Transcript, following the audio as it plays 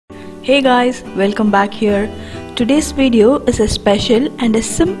Hey guys, welcome back here. Today's video is a special and a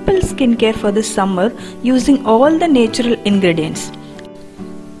simple skincare for this summer using all the natural ingredients.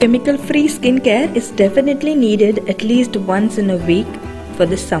 Chemical free skincare is definitely needed at least once in a week for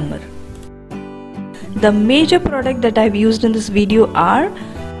this summer. The major product that I've used in this video are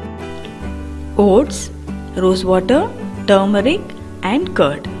oats, rose water, turmeric and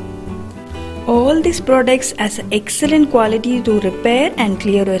curd. All these products has excellent quality to repair and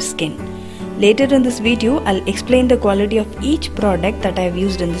clear your skin. Later in this video, I'll explain the quality of each product that I've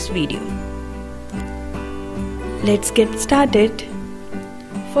used in this video. Let's get started.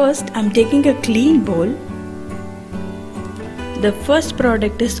 First, I'm taking a clean bowl. The first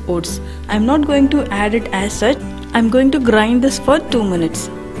product is oats. I'm not going to add it as such. I'm going to grind this for 2 minutes.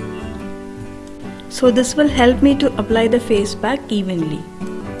 So this will help me to apply the face pack evenly.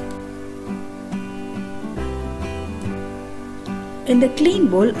 In the clean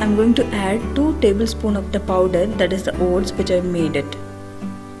bowl, I'm going to add 2 tablespoons of the powder, that is the oats which I made it.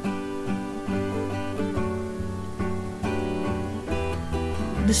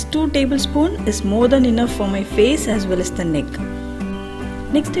 This 2 tablespoons is more than enough for my face as well as the neck.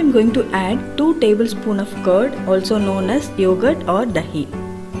 Next, I'm going to add 2 tablespoons of curd, also known as yogurt or dahi.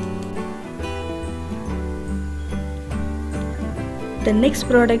 The next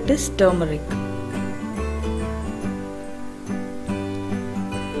product is turmeric.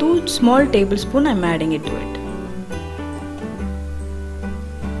 2 small tablespoons I'm adding it to it.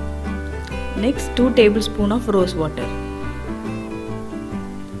 Next, 2 tablespoons of rose water.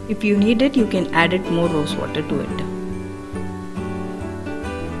 If you need it, you can add it more rose water to it.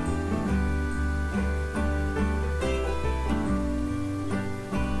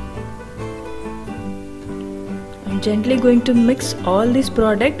 I'm gently going to mix all this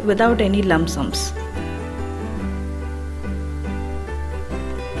product without any lump sums.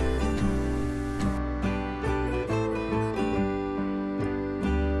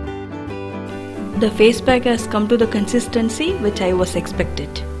 The face pack has come to the consistency which I was expected.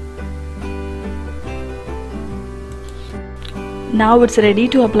 Now it's ready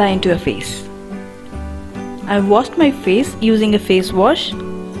to apply into your face. I've washed my face using a face wash.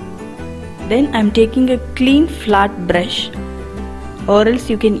 Then I'm taking a clean flat brush, or else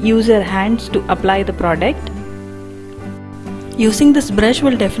you can use your hands to apply the product. Using this brush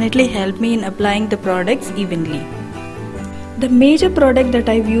will definitely help me in applying the products evenly. The major product that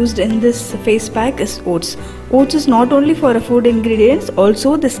I've used in this face pack is oats. Oats is not only for food ingredients,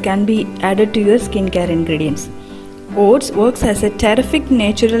 also this can be added to your skincare ingredients. Oats works as a terrific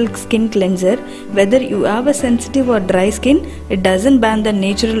natural skin cleanser. Whether you have a sensitive or dry skin, it doesn't ban the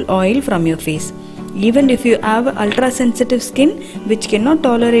natural oil from your face. Even if you have ultra sensitive skin which cannot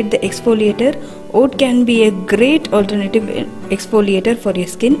tolerate the exfoliator, oat can be a great alternative exfoliator for your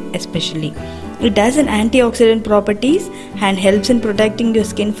skin especially. It has an antioxidant properties and helps in protecting your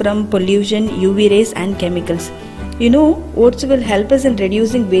skin from pollution, UV rays and chemicals. You know, oats will help us in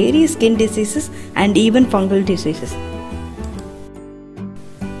reducing various skin diseases and even fungal diseases.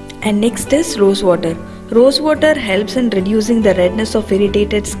 And next is rose water. Rose water helps in reducing the redness of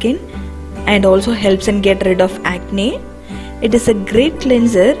irritated skin and also helps in get rid of acne. It is a great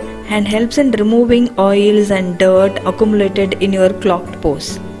cleanser and helps in removing oils and dirt accumulated in your clogged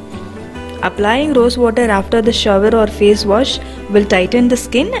pores. Applying rose water after the shower or face wash will tighten the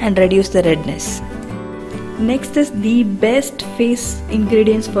skin and reduce the redness. Next is the best face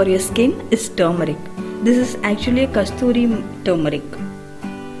ingredients for your skin is turmeric. This is actually a kasturi turmeric.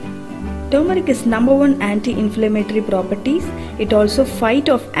 Turmeric is #1 anti-inflammatory properties. It also fight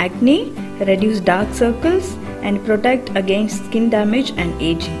off acne, reduce dark circles and protect against skin damage and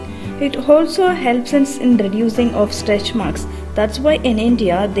aging. It also helps us in reducing of stretch marks. That's why in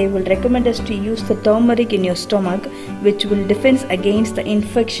India they will recommend us to use the turmeric in your stomach, which will defend against the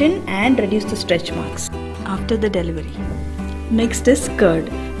infection and reduce the stretch marks after the delivery. Next is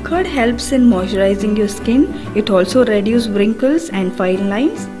curd. Curd helps in moisturizing your skin. It also reduces wrinkles and fine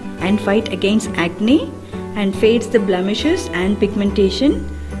lines and fight against acne and fades the blemishes and pigmentation,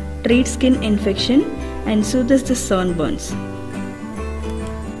 treats skin infection and soothes the sunburns.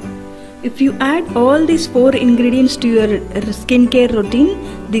 If you add all these 4 ingredients to your skincare routine,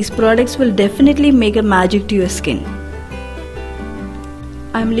 these products will definitely make a magic to your skin.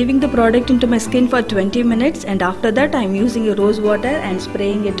 I am leaving the product into my skin for 20 minutes and after that I am using a rose water and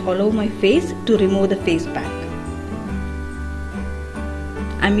spraying it all over my face to remove the face pack.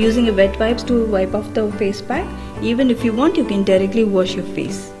 I am using a wet wipes to wipe off the face pack. Even if you want, you can directly wash your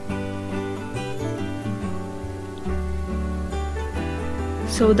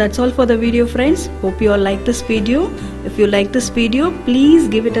So that's all for the video, friends. Hope you all like this video. If you like this video, please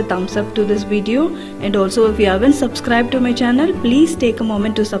give it a thumbs up to this video, and also if you haven't subscribed to my channel, please take a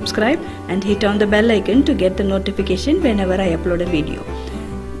moment to subscribe and hit on the bell icon to get the notification whenever I upload a video.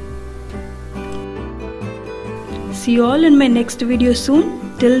 See you all in my next video soon.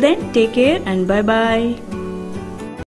 Till then, take care and bye bye.